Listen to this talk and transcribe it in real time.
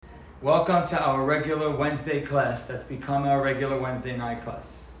Welcome to our regular Wednesday class that's become our regular Wednesday night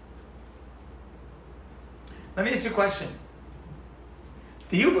class. Let me ask you a question.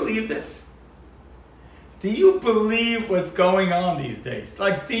 Do you believe this? Do you believe what's going on these days?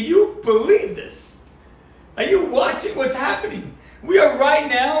 Do you believe this? Are you watching what's happening? We are right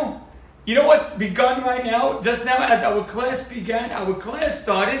now, you know what's begun right now? Just now as our class began, our class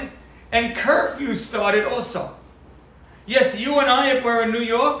started and curfew started also. Yes, you and I, if we're in New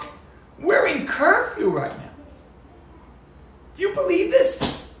York, we're in curfew right now. Do you believe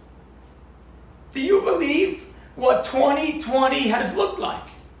this? Do you believe what 2020 has looked like?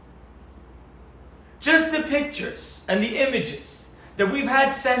 Just the pictures and the images that we've had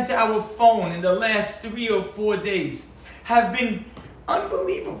sent to our phone in the last 3 or 4 days have been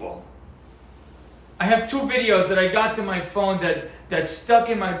unbelievable. I have 2 videos that I got to my phone that stuck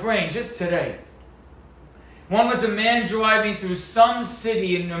in my brain just today. One was a man driving through some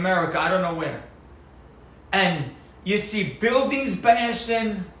city in America, I don't know where. And you see buildings bashed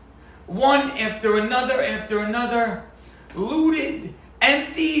in, one after another, looted,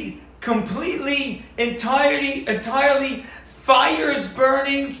 emptied, completely, entirely, fires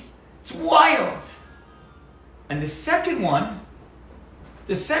burning. It's wild. And the second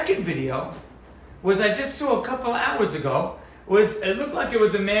video, was I just saw a couple hours ago. It looked like it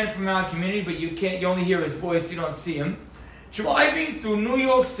was a man from our community, but you only hear his voice, you don't see him, driving through New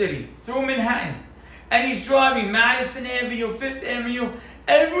York City, through Manhattan. And he's driving Madison Avenue, Fifth Avenue,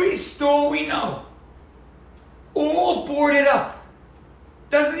 every store we know, all boarded up.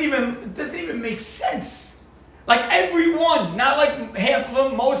 It doesn't even make sense. Like everyone, not like half of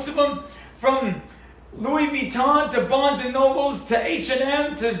them, most of them, from Louis Vuitton to Barnes & Nobles to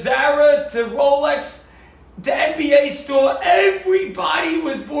H&M to Zara to Rolex, the NBA store, everybody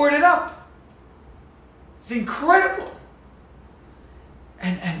was boarded up. It's incredible.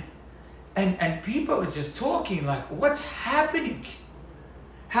 And people are just talking like, what's happening?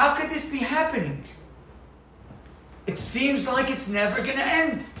 How could this be happening? It seems like it's never going to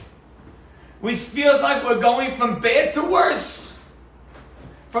end. It feels like we're going from bad to worse.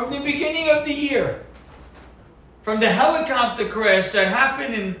 From the beginning of the year. From the helicopter crash that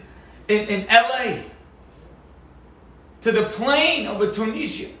happened in LA. To the plane over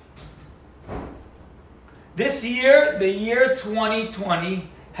Tunisia. This year, the year 2020,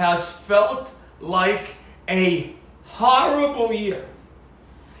 has felt like a horrible year.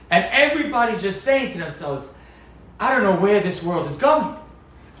 And everybody's just saying to themselves, I don't know where this world is going.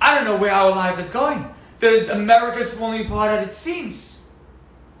 I don't know where our life is going. America's falling apart as it seems.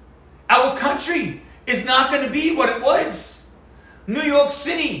 Our country is not going to be what it was. New York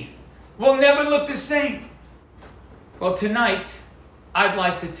City will never look the same. Well, tonight, I'd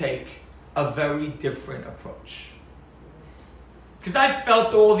like to take a very different approach. Because I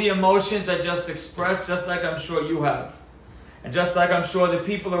felt all the emotions I just expressed, just like I'm sure you have. And just like I'm sure the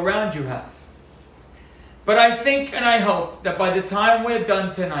people around you have. But I think and I hope that by the time we're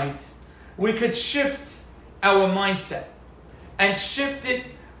done tonight, we could shift our mindset. And shift it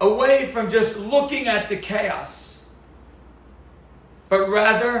away from just looking at the chaos. But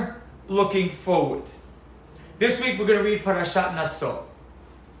rather, looking forward. This week we're going to read Parashat Naso.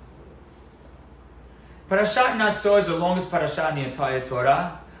 Parashat Naso is the longest parashah in the entire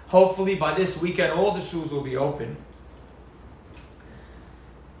Torah. Hopefully by this weekend all the shuls will be open.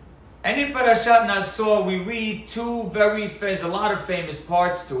 And in Parashat Naso we read there's a lot of famous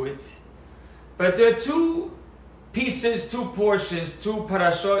parts to it. But there are 2 pieces, 2 portions, 2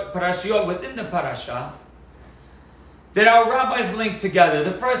 parashiot within the parashah that our rabbis link together. The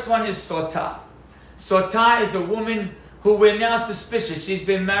first one is sotah. Sotah is a woman who we're now suspicious. She's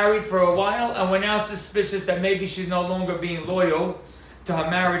been married for a while and we're now suspicious that maybe she's no longer being loyal to her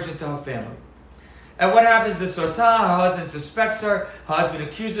marriage and to her family. And what happens to sotah? Her husband suspects her. Her husband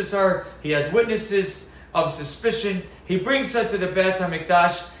accuses her. He has witnesses of suspicion. He brings her to the Beit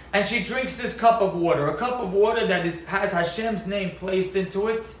HaMikdash and she drinks this cup of water. A cup of water that has Hashem's name placed into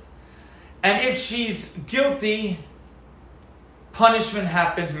it. And if she's guilty, punishment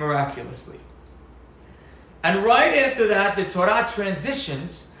happens miraculously. And right after that, the Torah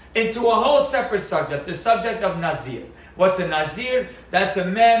transitions into a whole separate subject, the subject of nazir. What's a nazir? That's a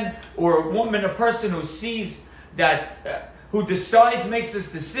man or a woman, a person who sees that, who decides, makes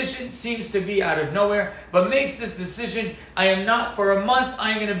this decision, seems to be out of nowhere, but makes this decision, for a month,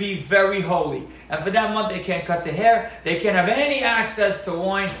 I am going to be very holy. And for that month, they can't cut the hair, they can't have any access to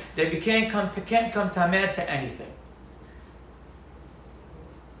wine, they can't come tameh to anything.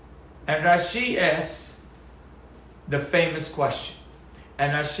 And Rashi asks the famous question.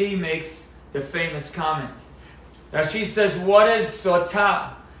 And Rashi makes the famous comment. Rashi says, what is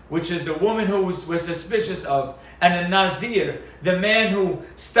sotah? which is the woman who we're suspicious of, and a nazir, the man who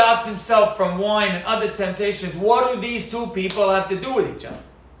stops himself from wine and other temptations, what do these two people have to do with each other?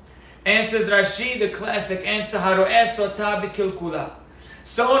 Answers Rashi, the classic answer, haroe sotah b'kilkula.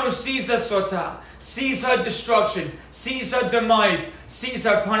 Someone who sees her sotah, sees her destruction, sees her demise, sees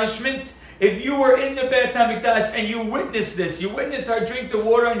her punishment. If you were in the Beit HaMikdash and you witnessed this, you witnessed her drink the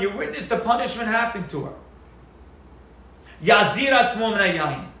water and you witnessed the punishment happen to her. Yizir עצמו מן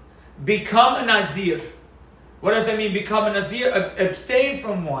היין. Become a nazir. What does that mean, become a nazir? Abstain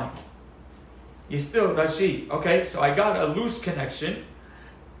from wine. You still, Rashi, okay, so I got a loose connection.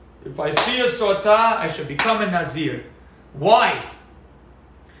 If I see a sotah, I should become a nazir. Why?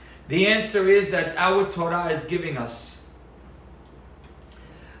 The answer is that our Torah is giving us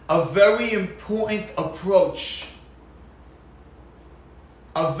a very important approach.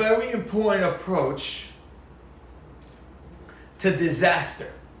 A very important approach to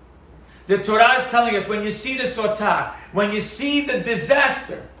disaster. The Torah is telling us when you see the sotah, when you see the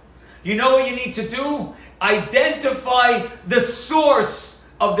disaster, you know what you need to do? Identify the source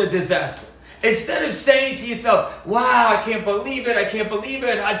of the disaster. Instead of saying to yourself, wow, I can't believe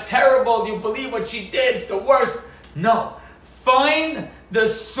it, how terrible, you believe what she did, it's the worst. No. Find the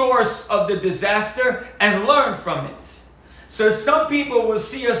source of the disaster and learn from it. So some people will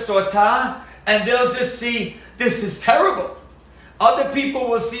see a sotah and they'll just see, this is terrible. Other people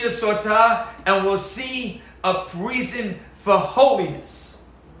will see a sotah and will see a reason for holiness.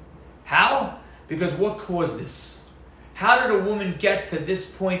 How? Because what caused this? How did a woman get to this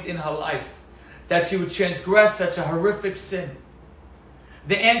point in her life that she would transgress such a horrific sin?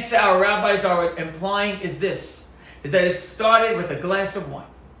 The answer our rabbis are implying is this, is that it started with a glass of wine.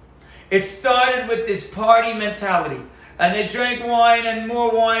 It started with this party mentality. And they drank wine and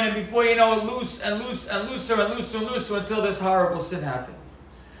more wine, and before you know it, looser until this horrible sin happened.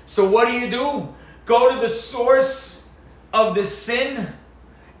 So what do? Go to the source of the sin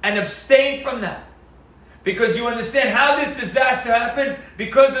and abstain from that. Because you understand how this disaster happened?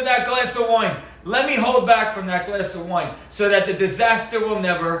 Because of that glass of wine. Let me hold back from that glass of wine so that the disaster will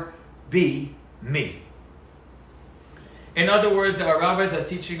never be me. In other words, our rabbis are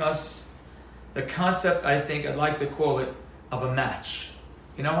teaching us the concept, I think, I'd like to call it, of a match.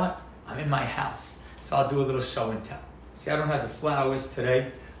 You know what? I'm in my house, so I'll do a little show and tell. See, I don't have the flowers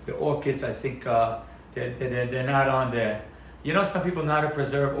today. The orchids, I think, they're not on there. You know, some people know how to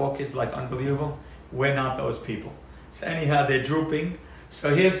preserve orchids like unbelievable. We're not those people. So anyhow, they're drooping.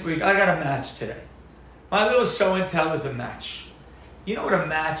 So I got a match today. My little show and tell is a match. You know what a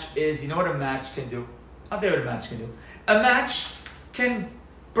match is? You know what a match can do? I'll tell you what a match can do. A match can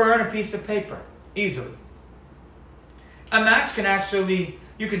burn a piece of paper easily. A match can actually,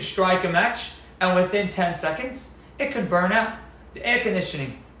 you can strike a match and within 10 seconds, it could burn out. The air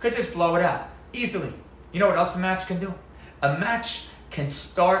conditioning could just blow it out easily. You know what else a match can do? A match can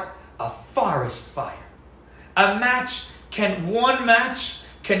start a forest fire. One match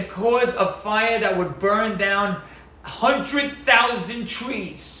can cause a fire that would burn down 100,000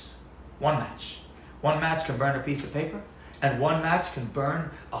 trees. One match. One match can burn a piece of paper, and one match can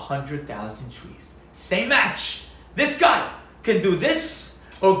burn 100,000 trees. Same match. This guy can do this,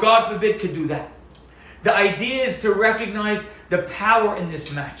 or God forbid, could do that. The idea is to recognize the power in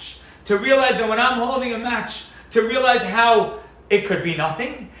this match. To realize that when I'm holding a match, to realize how it could be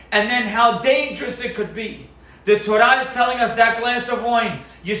nothing, and then how dangerous it could be. The Torah is telling us that glass of wine.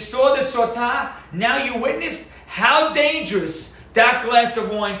 You saw the sotah, now you witnessed how dangerous that glass of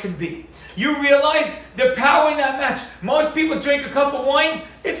wine can be. You realize the power in that match. Most people drink a cup of wine,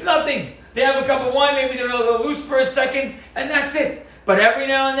 it's nothing. They have a cup of wine, maybe they're a little loose for a second, and that's it. But every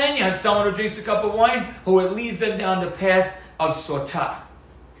now and then you have someone who drinks a cup of wine who it leads them down the path of sotah.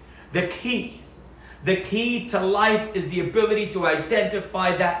 The key to life is the ability to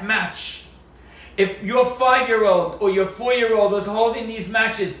identify that match. If your 5-year-old or your 4-year-old was holding these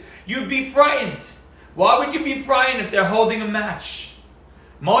matches, you'd be frightened. Why would you be frightened if they're holding a match?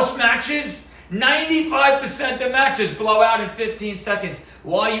 Most matches, 95% of matches blow out in 15 seconds.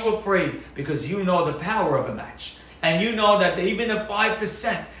 Why are you afraid? Because you know the power of a match. And you know that even the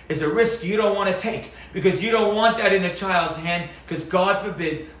 5% is a risk you don't want to take. Because you don't want that in a child's hand. Because God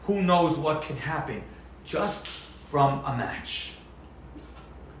forbid, who knows what can happen just from a match.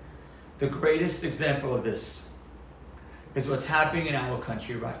 The greatest example of this is what's happening in our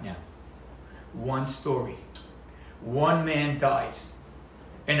country right now. One story. One man died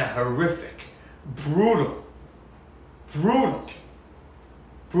in a horrific, brutal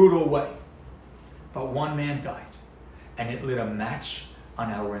way. But one man died. And it lit a match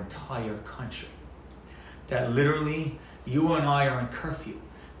on our entire country. That literally, you and I are in curfew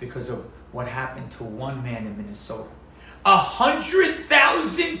because of what happened to one man in Minnesota.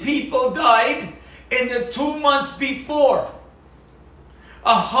 100,000 people died in the 2 months before.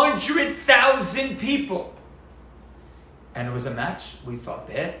 100,000 people. And it was a match. We felt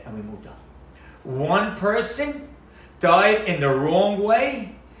bad and we moved on. One person died in the wrong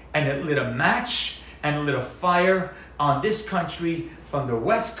way, and it lit a match and lit a fire on this country from the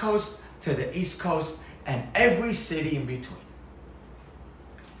West Coast to the East Coast and every city in between.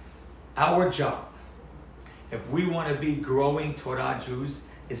 Our job, if we want to be growing Torah Jews,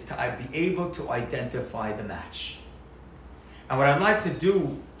 is to be able to identify the match. And what I'd like to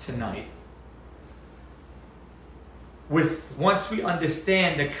do tonight, once we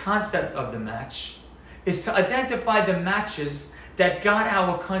understand the concept of the match, is to identify the matches that got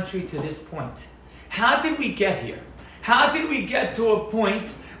our country to this point. How did we get here? How did we get to a point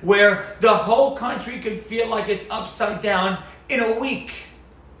where the whole country could feel like it's upside down in a week?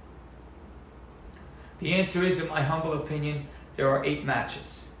 The answer is, in my humble opinion, there are 8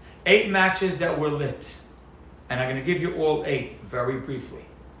 matches. 8 matches that were lit. And I'm going to give you all 8 very briefly.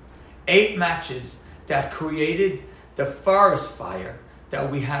 8 matches that created the forest fire that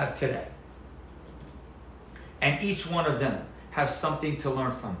we have today. And each one of them have something to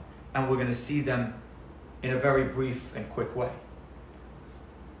learn from. And we're going to see them in a very brief and quick way.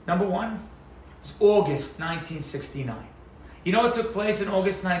 Number 1 is August 1969. You know what took place in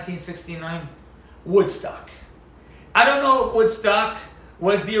August 1969? Woodstock. I don't know if Woodstock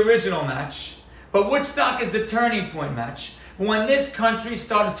was the original match, but Woodstock is the turning point match when this country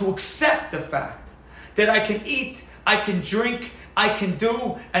started to accept the fact that I can eat, I can drink, I can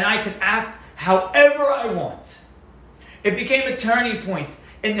do, and I can act however I want. It became a turning point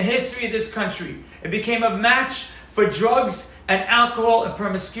in the history of this country. It became a match for drugs and alcohol and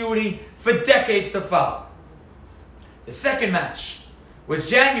promiscuity for decades to follow. The second match was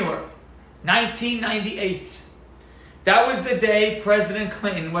January 1998. That was the day President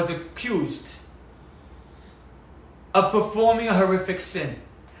Clinton was accused of performing a horrific sin.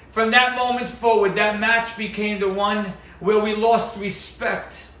 From that moment forward, that match became the one where we lost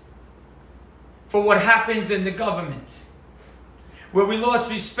respect for what happens in the government, where we lost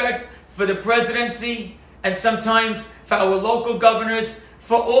respect for the presidency and sometimes for our local governors,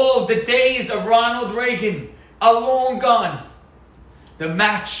 for all the days of Ronald Reagan are long gone. The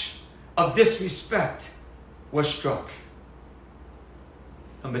match of disrespect was struck.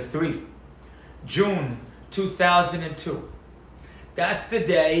 Number 3, June 2002. That's the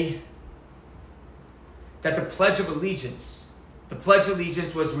day that the Pledge of Allegiance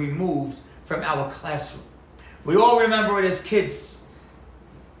was removed from our classroom. We all remember it as kids.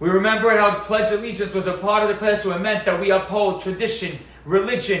 We remember how the Pledge of Allegiance was a part of the classroom. It meant that we uphold tradition,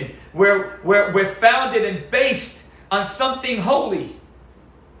 religion, we're founded and based on something holy.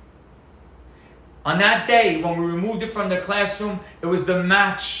 On that day, when we removed it from the classroom, it was the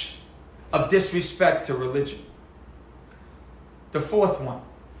match of disrespect to religion. The 4th one,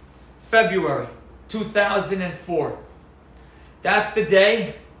 February 2004. That's the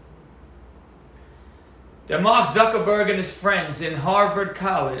day that Mark Zuckerberg and his friends in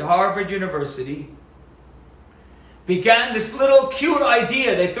Harvard University, began this little cute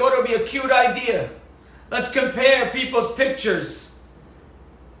idea. They thought it would be a cute idea. Let's compare people's pictures,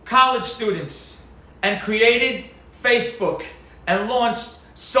 college students, and created Facebook and launched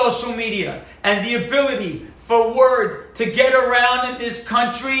social media and the ability for word to get around in this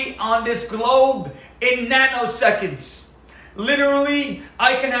country, on this globe, in nanoseconds. Literally,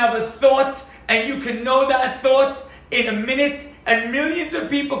 I can have a thought and you can know that thought in a minute, and millions of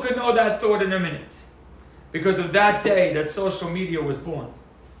people can know that thought in a minute because of that day that social media was born.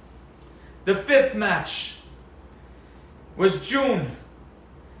 The 5th match was June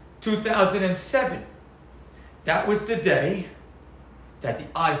 2007. That was the day that the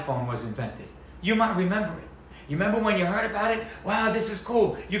iPhone was invented. You might remember it. You remember when you heard about it? Wow, this is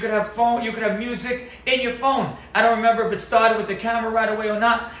cool. You could have phone, you could have music in your phone. I don't remember if it started with the camera right away or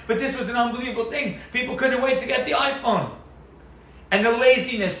not, but this was an unbelievable thing. People couldn't wait to get the iPhone. And the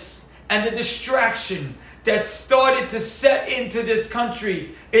laziness and the distraction that started to set into this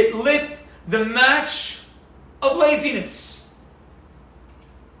country, it lit the match of laziness.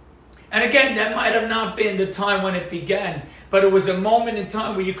 And again, that might have not been the time when it began, but it was a moment in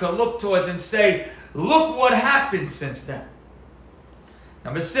time where you could look towards and say, look what happened since then.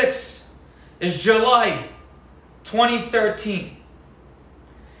 Number 6 is July 2013.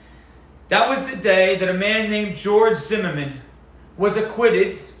 That was the day that a man named George Zimmerman was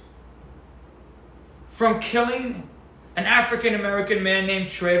acquitted from killing an African-American man named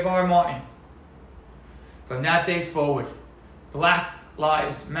Trayvon Martin. From that day forward, Black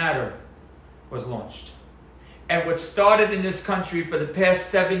Lives Matter was launched. And what started in this country for the past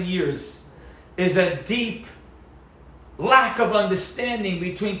 7 years is a deep lack of understanding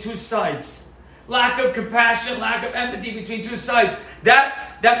between two sides. Lack of compassion, lack of empathy between two sides.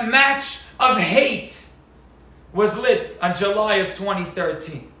 That match of hate was lit on July of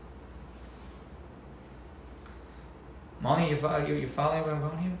 2013. Molly, you following where I'm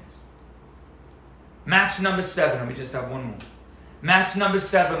going here with this? Match number 7, and we just have one more. Match number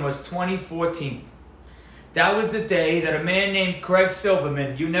 7 was 2014. That was the day that a man named Craig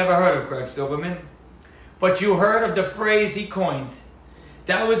Silverman, you never heard of Craig Silverman, but you heard of the phrase he coined.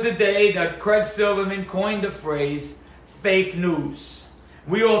 That was the day that Craig Silverman coined the phrase, fake news.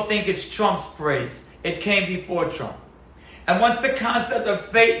 We all think it's Trump's phrase. It came before Trump. And once the concept of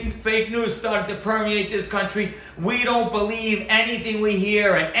fake news started to permeate this country, we don't believe anything we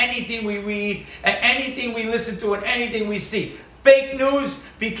hear and anything we read and anything we listen to and anything we see. Fake news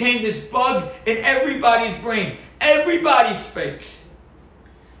became this bug in everybody's brain. Everybody's fake.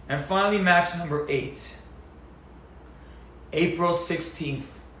 And finally, match number 8. April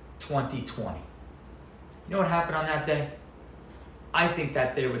 16th, 2020. You know what happened on that day? I think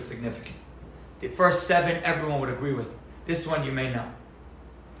that day was significant. The first 7, everyone would agree with. This one you may know.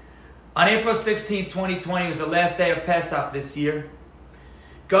 On April 16, 2020, was the last day of Pesach this year.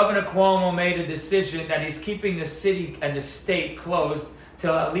 Governor Cuomo made a decision that he's keeping the city and the state closed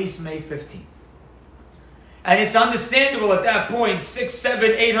till at least May 15th. And it's understandable at that point, 600,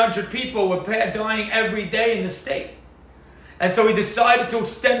 700, 800 people were dying every day in the state. And so he decided to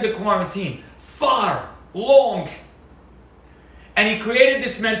extend the quarantine far, long. And he created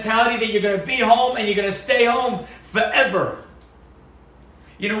this mentality that you're going to be home and you're going to stay home forever.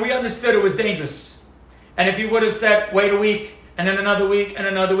 You know, we understood it was dangerous. And if he would have said, wait a week, and then another week, and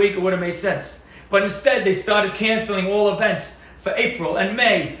another week, it would have made sense. But instead, they started canceling all events for April and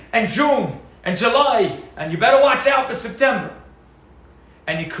May and June and July. And you better watch out for September.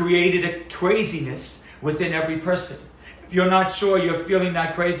 And he created a craziness within every person. If you're not sure you're feeling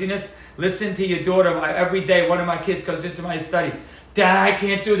that craziness, listen to your daughter. Every day, one of my kids comes into my study. Dad, I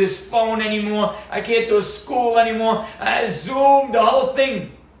can't do this phone anymore. I can't do school anymore. Zoom, the whole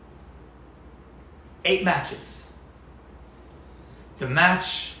thing. 8 matches. The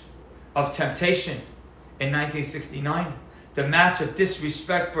match of temptation in 1969. The match of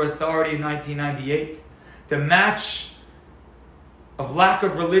disrespect for authority in 1998. The match of lack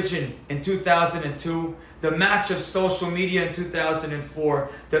of religion in 2002. The match of social media in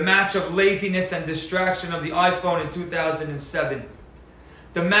 2004. The match of laziness and distraction of the iPhone in 2007.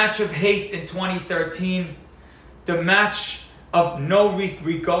 The match of hate in 2013. The match of no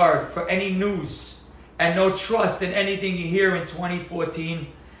regard for any news and no trust in anything you hear in 2014.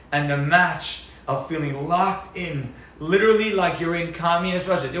 And the match of feeling locked in, literally like you're in communist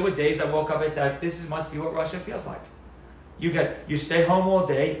Russia. There were days I woke up and said, this must be what Russia feels like. You stay home all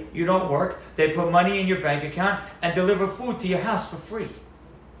day, you don't work, they put money in your bank account and deliver food to your house for free.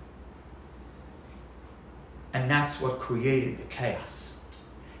 And that's what created the chaos.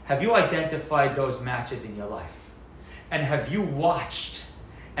 Have you identified those matches in your life? And have you watched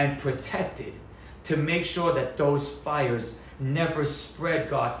and protected to make sure that those fires never spread,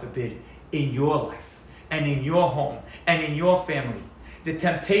 God forbid, in your life and in your home and in your family? The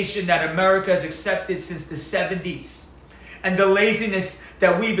temptation that America has accepted since the 70s. And the laziness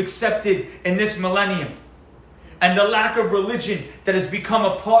that we've accepted in this millennium. And the lack of religion that has become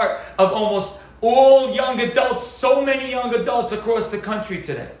a part of almost all young adults, so many young adults across the country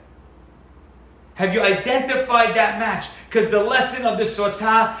today. Have you identified that match? Because the lesson of the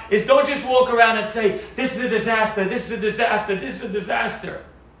sotah is don't just walk around and say, this is a disaster, this is a disaster, this is a disaster.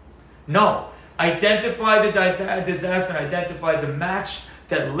 No. Identify the disaster and identify the match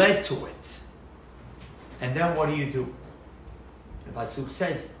that led to it. And then what do? The pasuk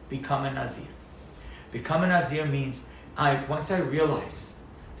says, become a nazir. Become a nazir means, once I realize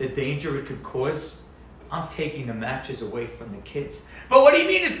the danger it could cause, I'm taking the matches away from the kids. But what do you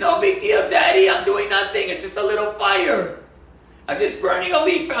mean? It's no big deal, Daddy. I'm doing nothing. It's just a little fire. I'm just burning a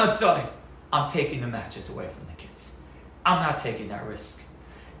leaf outside. I'm taking the matches away from the kids. I'm not taking that risk.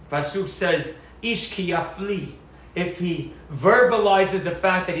 Pasuk says, Ish ki yafli. If he verbalizes the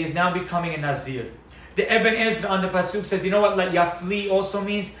fact that he is now becoming a nazir. The Ibn Ezra on the pasuk says, you know what yafli also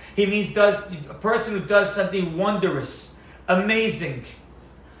means? He means a person who does something wondrous, amazing.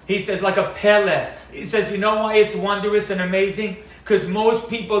 He says like a pele. He says, you know why it's wondrous and amazing? Because most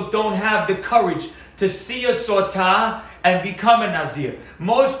people don't have the courage to see a sotah and become a nazir.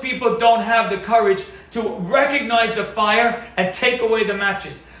 Most people don't have the courage to recognize the fire and take away the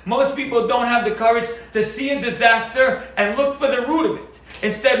matches. Most people don't have the courage to see a disaster and look for the root of it.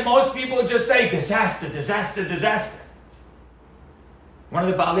 Instead, most people just say, disaster, disaster, disaster. One of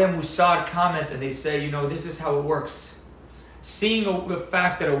the Baalei Musar comment and they say, this is how it works. Seeing the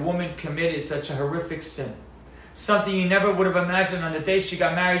fact that a woman committed such a horrific sin, something you never would have imagined on the day she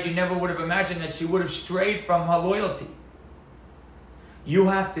got married, you never would have imagined that she would have strayed from her loyalty. You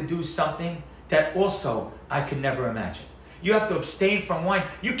have to do something that also I could never imagine. You have to abstain from wine.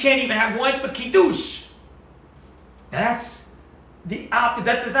 You can't even have wine for kiddush. Now that's the opposite.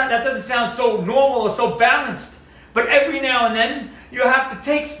 That doesn't sound so normal or so balanced. But every now and then, you have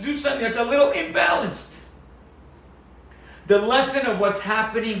to do something that's a little imbalanced. The lesson of what's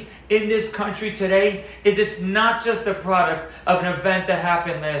happening in this country today is it's not just a product of an event that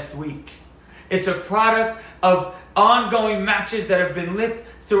happened last week. It's a product of ongoing matches that have been lit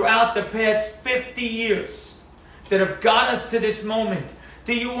throughout the past 50 years that have got us to this moment.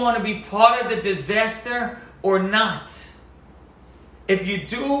 Do you want to be part of the disaster or not? If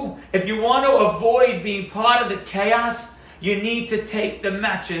you want to avoid being part of the chaos, you need to take the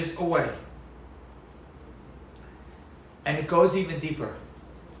matches away. And it goes even deeper.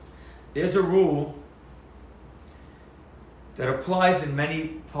 There's a rule that applies in many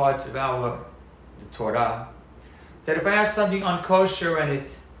parts of the Torah, that if I have something unkosher and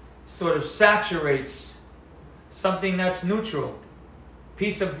it sort of saturates something that's neutral,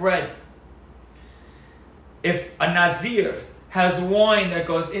 piece of bread, if a nazir has wine that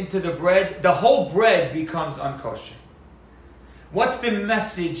goes into the bread, the whole bread becomes unkosher. What's the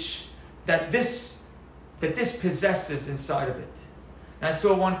message that this possesses inside of it? And I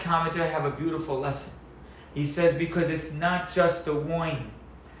saw one commentator have a beautiful lesson. He says, because it's not just the wine,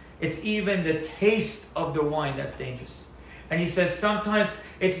 it's even the taste of the wine that's dangerous. And he says sometimes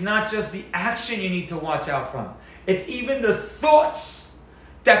it's not just the action you need to watch out from, it's even the thoughts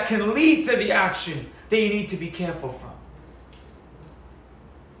that can lead to the action that you need to be careful from.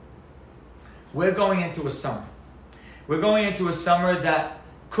 We're going into a summer. We're going into a summer that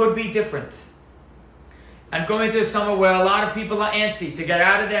could be different. And going into a summer where a lot of people are antsy to get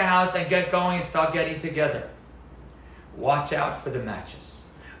out of their house and get going and start getting together. Watch out for the matches.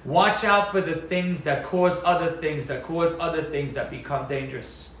 Watch out for the things that cause other things that become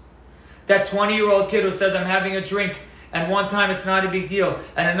dangerous. That 20-year-old kid who says, I'm having a drink, and one time it's not a big deal,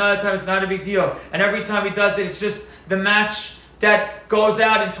 and another time it's not a big deal, and every time he does it, it's just the match that goes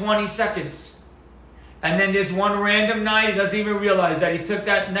out in 20 seconds. And then there's one random night, he doesn't even realize that he took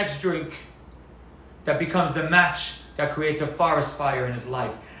that next drink that becomes the match that creates a forest fire in his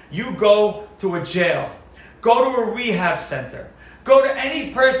life. You go to a jail, go to a rehab center, go to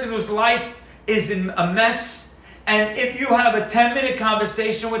any person whose life is in a mess, and if you have a 10-minute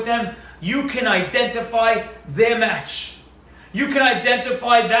conversation with them, you can identify their match. You can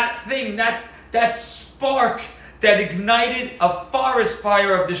identify that thing, that spark that ignited a forest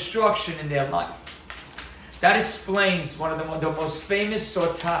fire of destruction in their life. That explains one of the most famous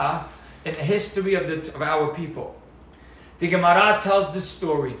sotah in the history of our people. The Gemara tells this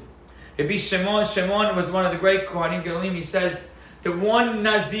story. Rabbi Shimon was one of the great kohanim. He says, the one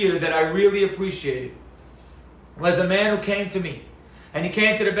nazir that I really appreciated was a man who came to me. And he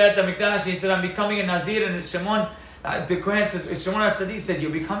came to the Beit HaMikdash and he said, I'm becoming a nazir. And Shimon, the Kohen says, Shimon HaSadi said,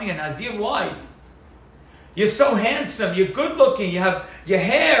 you're becoming a nazir? Why? You're so handsome, you're good looking, your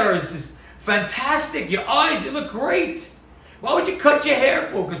hair is fantastic, your eyes, you look great. Why would you cut your hair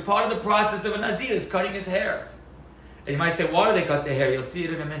for? Because part of the process of a nazir is cutting his hair. And you might say, why do they cut their hair? You'll see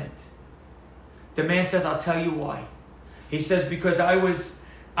it in a minute. The man says, I'll tell you why. He says, because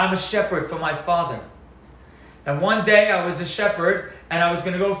I'm a shepherd for my father. And one day I was a shepherd and I was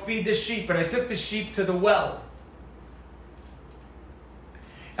going to go feed the sheep, and I took the sheep to the well.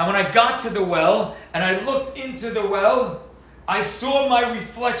 And when I got to the well and I looked into the well, I saw my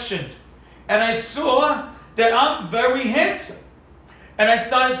reflection. And I saw that I'm very handsome. And I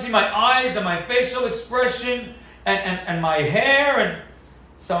started to see my eyes and my facial expression and my hair. And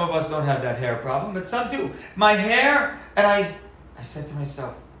some of us don't have that hair problem, but some do. My hair, and I said to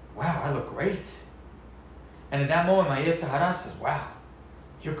myself, wow, I look great. And in that moment, my yetzer hara says, wow,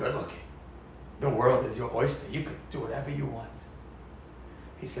 you're good looking. The world is your oyster. You could do whatever you want.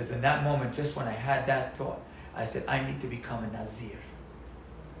 He says, in that moment, just when I had that thought, I said, I need to become a nazir.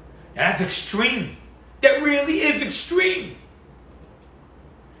 Now that's extreme. That really is extreme.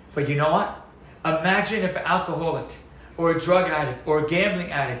 But you know what? Imagine if an alcoholic, or a drug addict, or a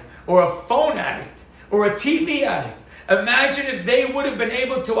gambling addict, or a phone addict, or a TV addict, imagine if they would have been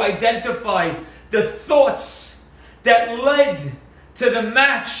able to identify the thoughts that led to the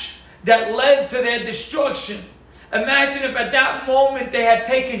match, that led to their destruction. Imagine if at that moment they had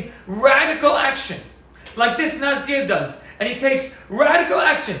taken radical action, like this Nazir does. And he takes radical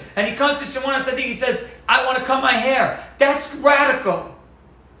action. And he comes to Shimon HaTzadik, he says, I want to cut my hair. That's radical.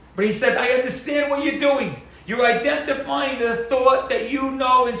 But he says, I understand what you're doing. You're identifying the thought that you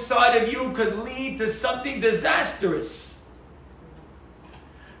know inside of you could lead to something disastrous.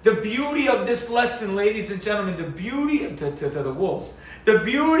 The beauty of this lesson, ladies and gentlemen, the beauty of to the wolves, the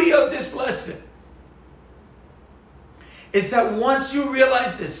beauty of this lesson is that once you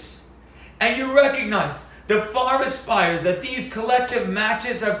realize this and you recognize the forest fires that these collective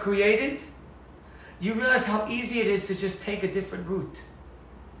matches have created, you realize how easy it is to just take a different route.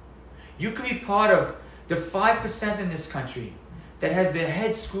 You can be part of the 5% in this country that has their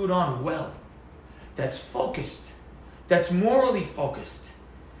head screwed on well, that's focused, that's morally focused,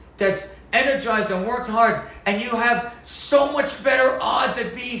 that's energized and worked hard, and you have so much better odds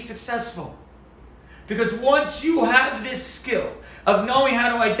at being successful. Because once you have this skill of knowing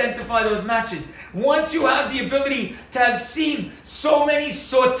how to identify those matches, once you have the ability to have seen so many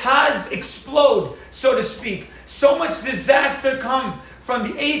sotahs explode, so to speak, so much disaster come from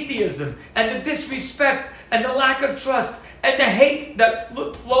the atheism and the disrespect and the lack of trust and the hate that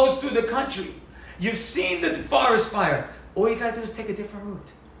flows through the country. You've seen the forest fire. All you got to do is take a different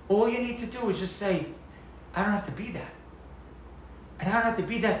route. All you need to do is just say, I don't have to be that. And I don't have to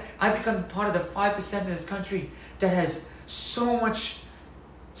be that. I become part of the 5% of this country that has such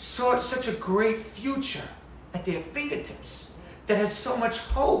a great future at their fingertips, that has so much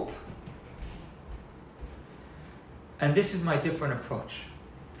hope. And this is my different approach.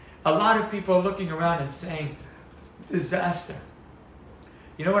 A lot of people are looking around and saying, disaster.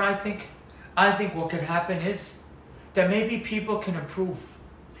 You know what I think? I think what could happen is that maybe people can improve.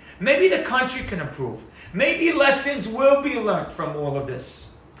 Maybe the country can improve. Maybe lessons will be learned from all of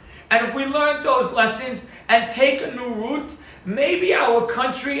this. And if we learn those lessons and take a new route, maybe our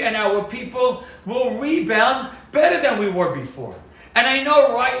country and our people will rebound better than we were before. And I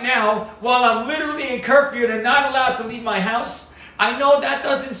know right now, while I'm literally in curfew and not allowed to leave my house, I know that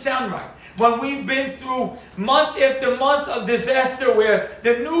doesn't sound right. When we've been through month after month of disaster where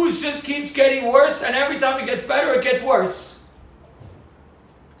the news just keeps getting worse and every time it gets better, it gets worse.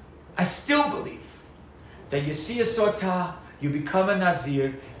 I still believe that you see a sotah, you become a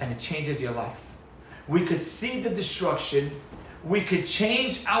nazir, and it changes your life. We could see the destruction, we could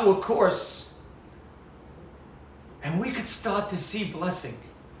change our course, and we could start to see blessing.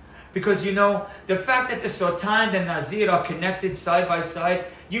 Because the fact that the sotah and the nazir are connected side by side,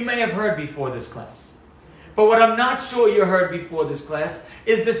 you may have heard before this class. But what I'm not sure you heard before this class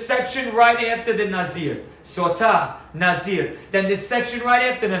is the section right after the nazir. Sotah, nazir. Then this section right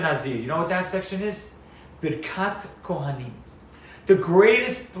after the nazir. You know what that section is? Birkat kohanim. The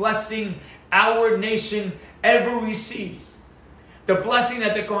greatest blessing our nation ever receives. The blessing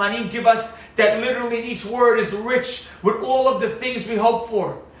that the kohanim give us, that literally in each word is rich with all of the things we hope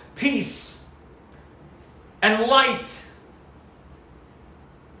for. Peace and light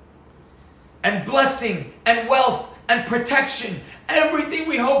and blessing and wealth and protection. Everything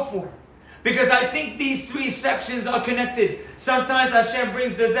we hope for. Because I think these three sections are connected. Sometimes Hashem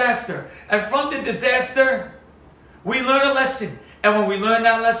brings disaster. And from the disaster, we learn a lesson. And when we learn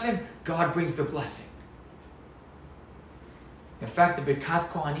that lesson, God brings the blessing. In fact, the Birkat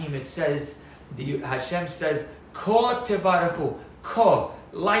Kohanim, it says, Hashem says, Ko tevarachu, Ko,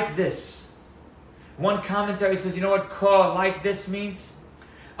 like this. One commentary says, you know what Ko, like this means?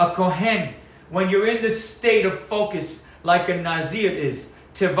 A Kohen, when you're in the state of focus, like a Nazir is,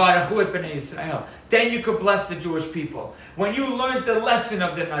 tevarachu et bnei Yisrael, then you could bless the Jewish people. When you learned the lesson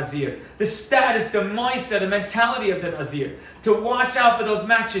of the Nazir, the status, the mindset, the mentality of the Nazir, to watch out for those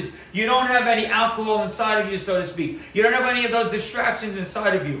matches. You don't have any alcohol inside of you, so to speak. You don't have any of those distractions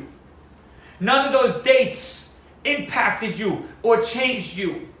inside of you. None of those dates impacted you or changed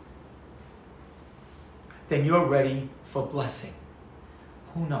you. Then you're ready for blessing.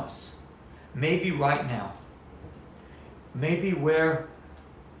 Who knows? Maybe right now. Maybe we're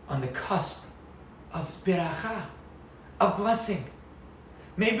on the cusp of berachah, of blessing.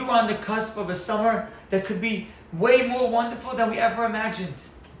 Maybe we're on the cusp of a summer that could be way more wonderful than we ever imagined.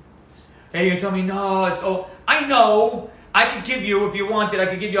 And you tell me, no, it's all. I know. I could give you, if you wanted, I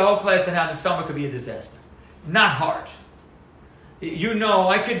could give you a whole class on how the summer could be a disaster. Not hard.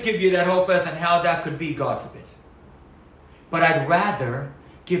 I could give you that whole class on how that could be, God forbid. But I'd rather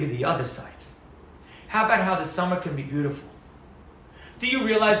give you the other side. How about how the summer can be beautiful? Do you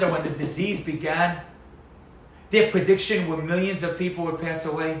realize that when the disease began, their prediction were millions of people would pass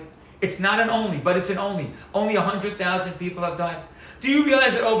away? It's not an only, but it's an only. Only 100,000 people have died. Do you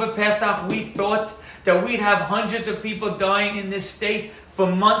realize that over Pesach we thought that we'd have hundreds of people dying in this state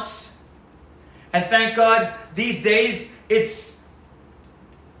for months? And thank God, these days it's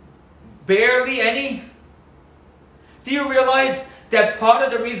barely any. Do you realize that part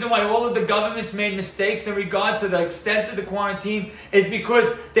of the reason why all of the governments made mistakes in regard to the extent of the quarantine is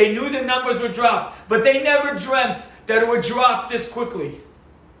because they knew the numbers would drop, but they never dreamt that it would drop this quickly?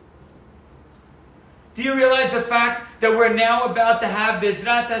 Do you realize the fact that we're now about to have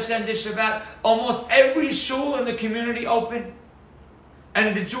Bezrat Hashem this Shabbat, almost every shul in the community open,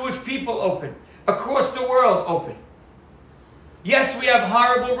 and the Jewish people open, across the world open? Yes, we have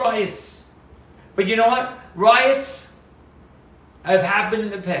horrible riots, but you know what? Riots have happened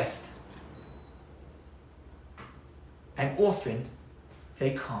in the past, and often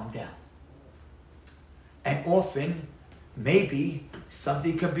they calm down, and often maybe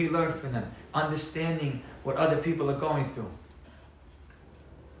something can be learned from them. Understanding what other people are going through.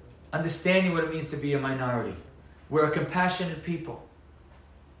 Understanding what it means to be a minority. We're a compassionate people.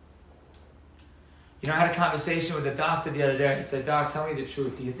 You know, I had a conversation with a doctor the other day. I said, Doc, tell me the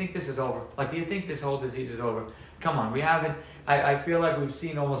truth. Do you think this is over? Like, do you think this whole disease is over? Come on, we haven't. I feel like we've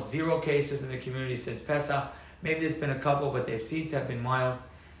seen almost 0 cases in the community since Pesach. Maybe there's been a couple, but they seem to have been mild,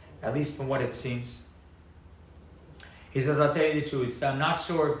 at least from what it seems. He says, I'll tell you the truth. I'm not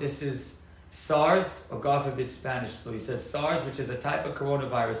sure if this is SARS or, God forbid, Spanish flu. He says SARS, which is a type of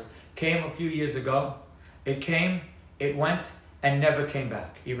coronavirus, came a few years ago. It came, it went, and never came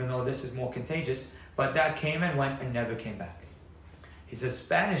back, even though this is more contagious. But that came and went and never came back. He says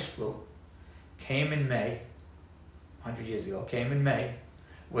Spanish flu came in May, 100 years ago, came in May,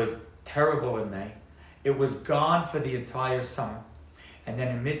 was terrible in May. It was gone for the entire summer. And then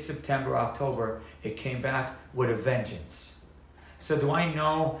in mid-September, October, it came back with a vengeance. So do I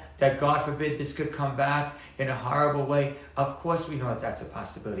know that, God forbid, this could come back in a horrible way? Of course we know that that's a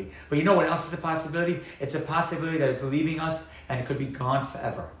possibility. But you know what else is a possibility? It's a possibility that it's leaving us and it could be gone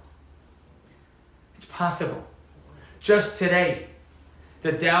forever. It's possible. Just today,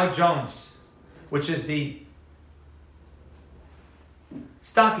 the Dow Jones, which is the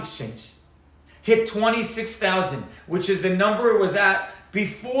stock exchange, hit 26,000, which is the number it was at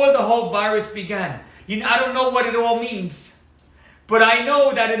before the whole virus began. I don't know what it all means, but I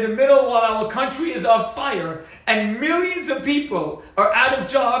know that in the middle, while our country is on fire and millions of people are out of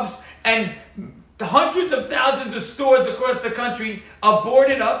jobs and hundreds of thousands of stores across the country are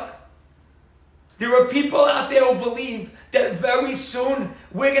boarded up, there are people out there who believe that very soon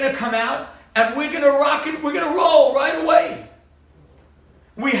we're going to come out and we're going to rock it, we're going to roll right away.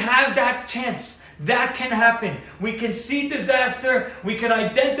 We have that chance. That can happen. We can see disaster. We can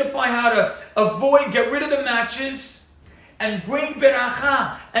identify how to avoid, get rid of the matches, and bring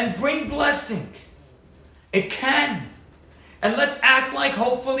berachah, and bring blessing. It can. And let's act like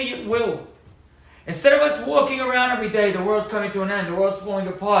hopefully it will. Instead of us walking around every day, the world's coming to an end, the world's falling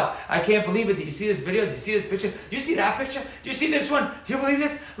apart. I can't believe it. Do you see this video? Do you see this picture? Do you see that picture? Do you see this one? Do you believe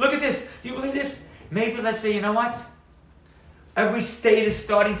this? Look at this. Do you believe this? Maybe let's say, you know what? Every state is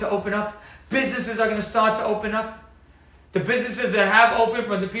starting to open up. Businesses are going to start to open up. The businesses that have opened,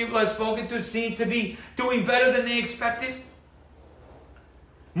 from the people I've spoken to, seem to be doing better than they expected.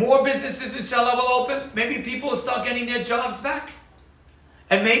 More businesses, inshallah, will open. Maybe people will start getting their jobs back.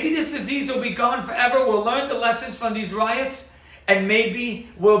 And maybe this disease will be gone forever. We'll learn the lessons from these riots, and maybe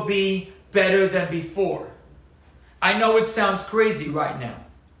we'll be better than before. I know it sounds crazy right now.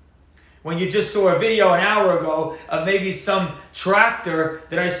 When you just saw a video an hour ago of maybe some tractor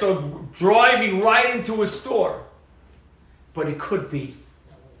that I saw driving right into a store. But it could be.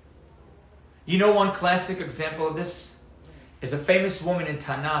 You know, one classic example of this is a famous woman in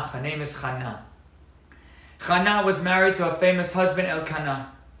Tanakh. Her name is Hannah. Hannah was married to a famous husband,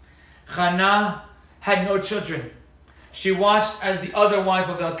 Elkanah. Hannah had no children. She watched as the other wife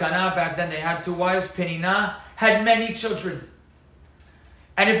of Elkanah, back then they had 2 wives, Peninnah, had many children.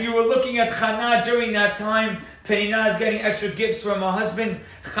 And if you were looking at Hannah during that time, Peninnah is getting extra gifts from her husband.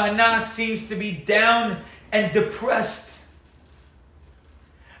 Hannah seems to be down and depressed.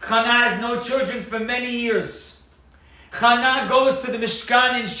 Hannah has no children for many years. Hannah goes to the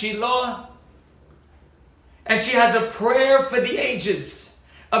Mishkan in Shiloh, and she has a prayer for the ages.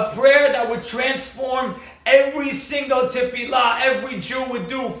 A prayer that would transform every single tefillah every Jew would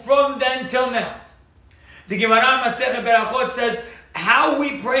do from then till now. The Gemara Masechet Berachot says, how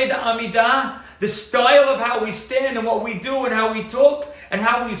we pray the Amidah, the style of how we stand and what we do and how we talk and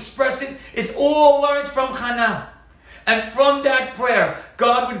how we express it is all learned from Hannah. And from that prayer,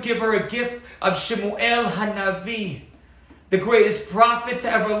 God would give her a gift of Shemuel Hanavi. the greatest prophet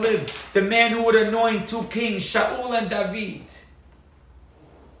to ever live, the man who would anoint two kings, Shaul and David.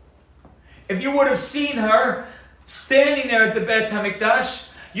 If you would have seen her standing there at the Beit HaMikdash,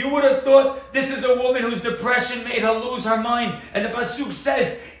 you would have thought this is a woman whose depression made her lose her mind. And the Pasuk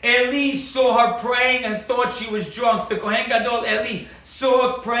says, Eli saw her praying and thought she was drunk. The Kohen Gadol Eli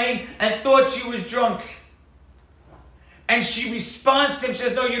saw her praying and thought she was drunk. And she responds to him, she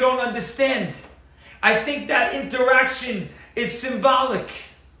says, no, you don't understand. I think that interaction is symbolic.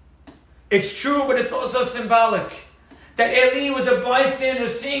 It's true, but it's also symbolic. That Eli was a bystander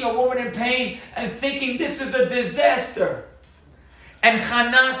seeing a woman in pain and thinking this is a disaster. And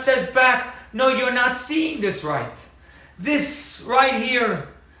Hannah says back, no, you're not seeing this right. This right here,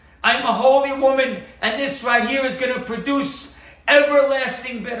 I'm a holy woman, and this right here is going to produce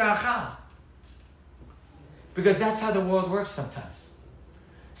everlasting berachah. Because that's how the world works sometimes.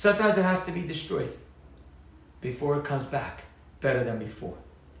 Sometimes it has to be destroyed before it comes back better than before.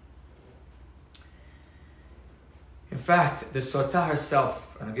 In fact, the sotah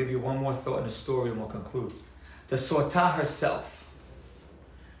herself, and I'll give you one more thought in the story and we'll conclude. The sotah herself,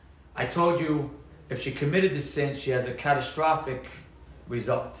 I told you, if she committed the sin, she has a catastrophic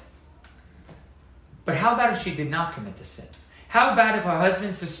result. But how about if she did not commit the sin? How about if her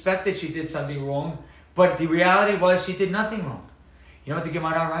husband suspected she did something wrong, but the reality was she did nothing wrong? You know what the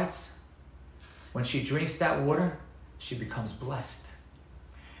Gemara writes? When she drinks that water, she becomes blessed.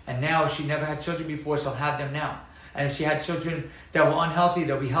 And now, if she never had children before, she'll have them now. And if she had children that were unhealthy,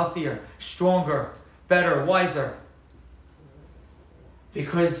 they'll be healthier, stronger, better, wiser.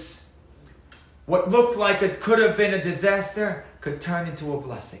 Because what looked like it could have been a disaster could turn into a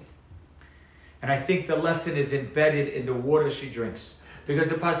blessing. And I think the lesson is embedded in the water she drinks. Because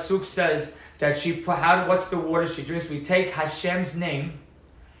the Pasuk says that what's the water she drinks? We take Hashem's name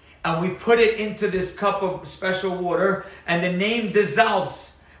and we put it into this cup of special water, and the name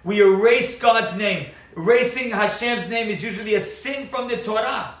dissolves. We erase God's name. Erasing Hashem's name is usually a sin from the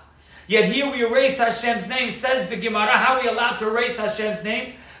Torah. Yet here we erase Hashem's name. Says the Gemara, how are we allowed to erase Hashem's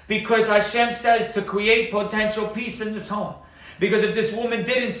name? Because Hashem says to create potential peace in this home. Because if this woman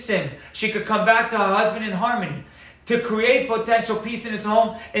didn't sin, she could come back to her husband in harmony. To create potential peace in this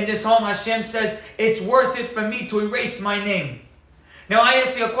home, Hashem says, it's worth it for me to erase my name. Now I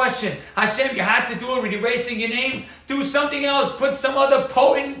ask you a question. Hashem, you had to do it with erasing your name? Do something else. Put some other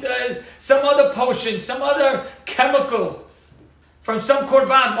potent, some other potion, some other chemical from some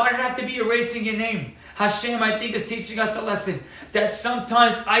korban. Why did it have to be erasing your name? Hashem, I think, is teaching us a lesson that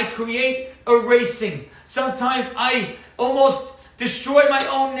sometimes I create erasing. Sometimes I almost destroy my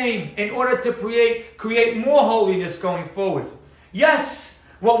own name in order to create more holiness going forward. Yes,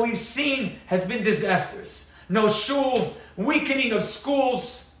 what we've seen has been disastrous. No shul, weakening of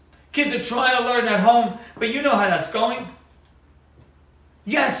schools. Kids are trying to learn at home, but you know how that's going.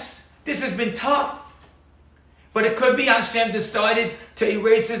 Yes, this has been tough. But it could be Hashem decided to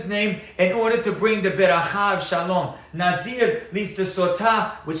erase his name in order to bring the berachah of shalom. Nazir leads to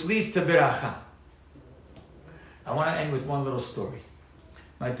sotah, which leads to berachah. I want to end with one little story.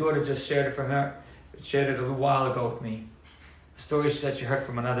 My daughter just shared it a little while ago with me. A story she said she heard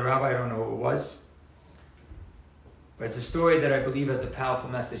from another rabbi. I don't know who it was. But it's a story that I believe has a powerful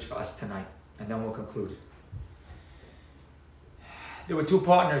message for us tonight. And then we'll conclude. There were two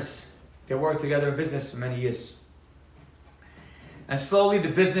partners. They worked together in business for many years. And slowly the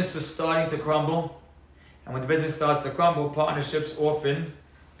business was starting to crumble. And when the business starts to crumble, partnerships often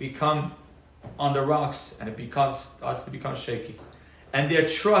become on the rocks and it starts to become shaky. And their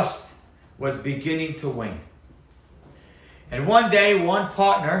trust was beginning to wane. And one day, one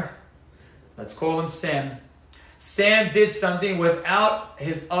partner, let's call him Sam, Sam did something without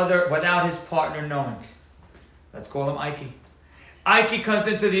his partner knowing. Let's call him Ike. Ike comes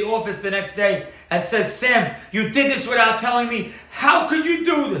into the office the next day and says, Sam, you did this without telling me. How could you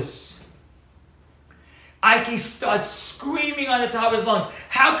do this? Ike starts screaming on the top of his lungs.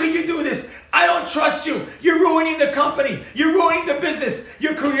 How could you do this? I don't trust you. You're ruining the company. You're ruining the business.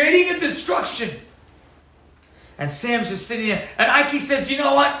 You're creating a destruction. And Sam's just sitting there. And Ike says, you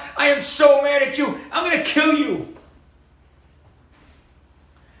know what? I am so mad at you. I'm going to kill you.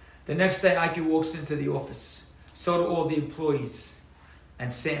 The next day, Ike walks into the office. So do all the employees.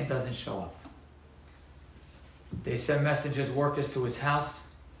 And Sam doesn't show up. They send messengers, workers to his house.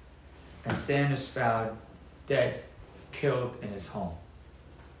 And Sam is found dead, killed in his home.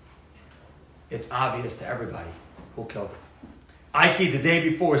 It's obvious to everybody who killed him. Ike, the day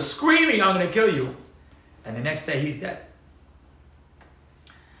before, is screaming, I'm going to kill you. And the next day, he's dead.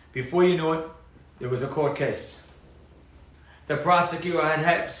 Before you know it, there was a court case. The prosecutor had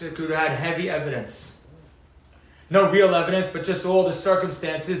heavy evidence. No real evidence, but just all the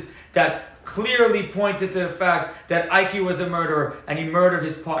circumstances that clearly pointed to the fact that Ike was a murderer and he murdered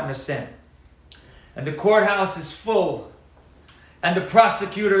his partner Sam. And the courthouse is full and the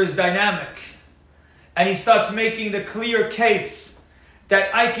prosecutor is dynamic and he starts making the clear case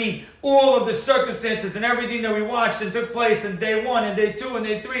that Ike, all of the circumstances and everything that we watched and took place in day 1 and day 2 and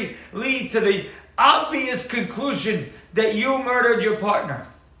day 3 lead to the obvious conclusion that you murdered your partner.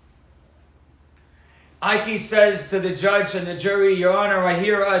 Ike says to the judge and the jury, Your Honor, I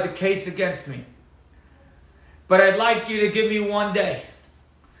hear the case against me. But I'd like you to give me 1 day.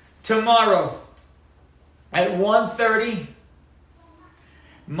 Tomorrow, at 1:30,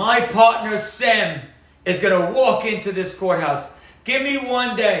 my partner Sam is going to walk into this courthouse. Give me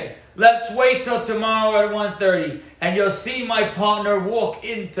 1 day. Let's wait till tomorrow at 1:30, and you'll see my partner walk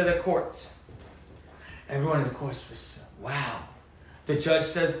into the court. Everyone in the court was, wow. The judge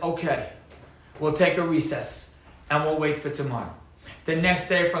says, okay. We'll take a recess and we'll wait for tomorrow. The next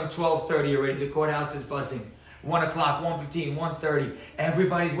day from 12:30 already, the courthouse is buzzing. 1 o'clock, 1:15, 1:30.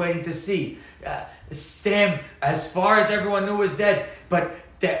 Everybody's waiting to see. Sam, as far as everyone knew, was dead. But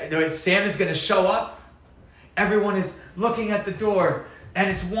Sam is going to show up. Everyone is looking at the door. And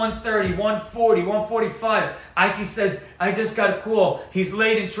it's 1:30, 1:40, 1:45. Ike says, I just got a call. He's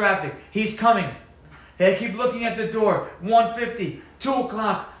late in traffic. He's coming. They keep looking at the door. 1:50, 2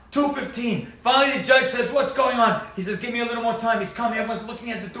 o'clock. 2:15. Finally, the judge says, what's going on? He says, give me a little more time. He's coming. Everyone's looking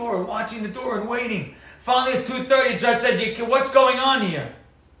at the door, watching the door and waiting. Finally, it's 2:30. The judge says, what's going on here?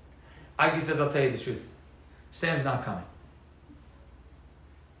 Ike says, I'll tell you the truth. Sam's not coming.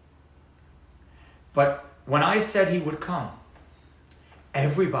 But when I said he would come,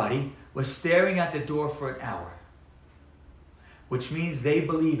 everybody was staring at the door for an hour, which means they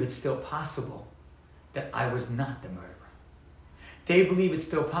believe it's still possible that I was not the murderer. They believe it's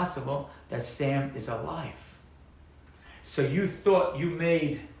still possible that Sam is alive. So you thought you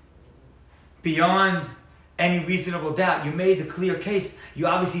made, beyond any reasonable doubt, you made the clear case. You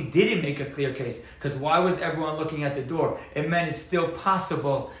obviously didn't make a clear case, because why was everyone looking at the door? It meant it's still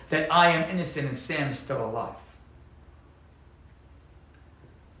possible that I am innocent and Sam is still alive.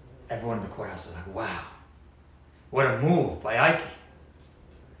 Everyone in the courthouse was like, wow, what a move by Ike.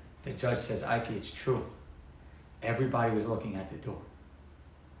 The judge says, Ike, it's true. Everybody was looking at the door.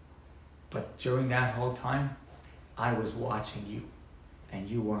 But during that whole time, I was watching you. And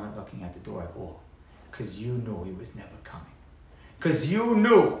you weren't looking at the door at all. Because you knew he was never coming. Because you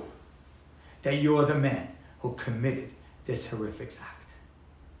knew that you're the man who committed this horrific act.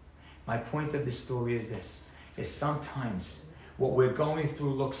 My point of this story is this. Is sometimes what we're going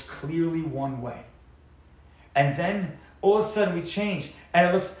through looks clearly one way. And then all of a sudden we change. And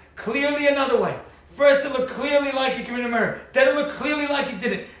it looks clearly another way. First it looked clearly like he committed a murder. Then it looked clearly like he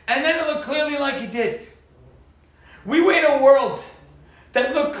didn't. And then it looked clearly like he did. We were in a world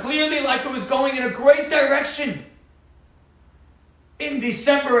that looked clearly like it was going in a great direction in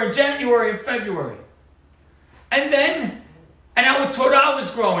December and January and February. And our Torah was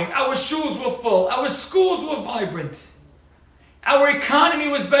growing. Our shuls were full. Our schools were vibrant. Our economy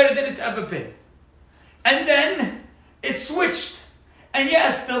was better than it's ever been. And then it switched. And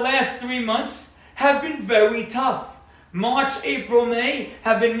yes, the last 3 months have been very tough. March, April, May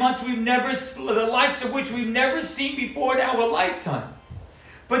have been months the likes of which we've never seen before in our lifetime.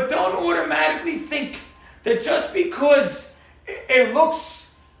 But don't automatically think that just because it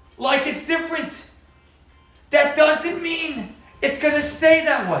looks like it's different, that doesn't mean it's going to stay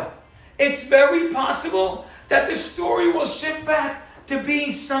that way. It's very possible that the story will shift back to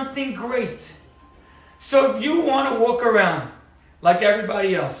being something great. So if you want to walk around like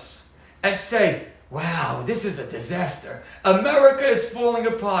everybody else and say, wow, this is a disaster. America is falling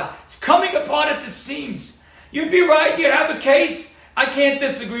apart. It's coming apart at the seams. You'd be right. You'd have a case. I can't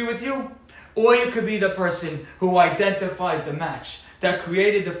disagree with you. Or you could be the person who identifies the match that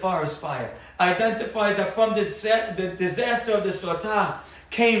created the forest fire. Identifies that from the disaster of the sotah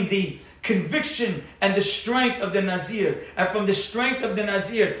came the conviction and the strength of the nazir. And from the strength of the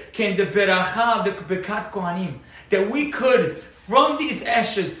nazir came the berachah, the birkat kohanim. That we could, from these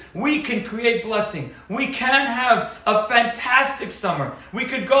ashes, we can create blessing. We can have a fantastic summer. We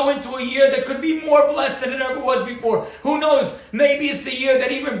could go into a year that could be more blessed than it ever was before. Who knows? Maybe it's the year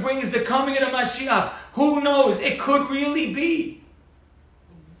that even brings the coming of the Mashiach. Who knows? It could really be.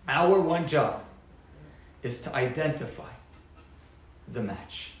 Our one job is to identify the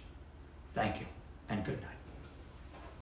match. Thank you and good night.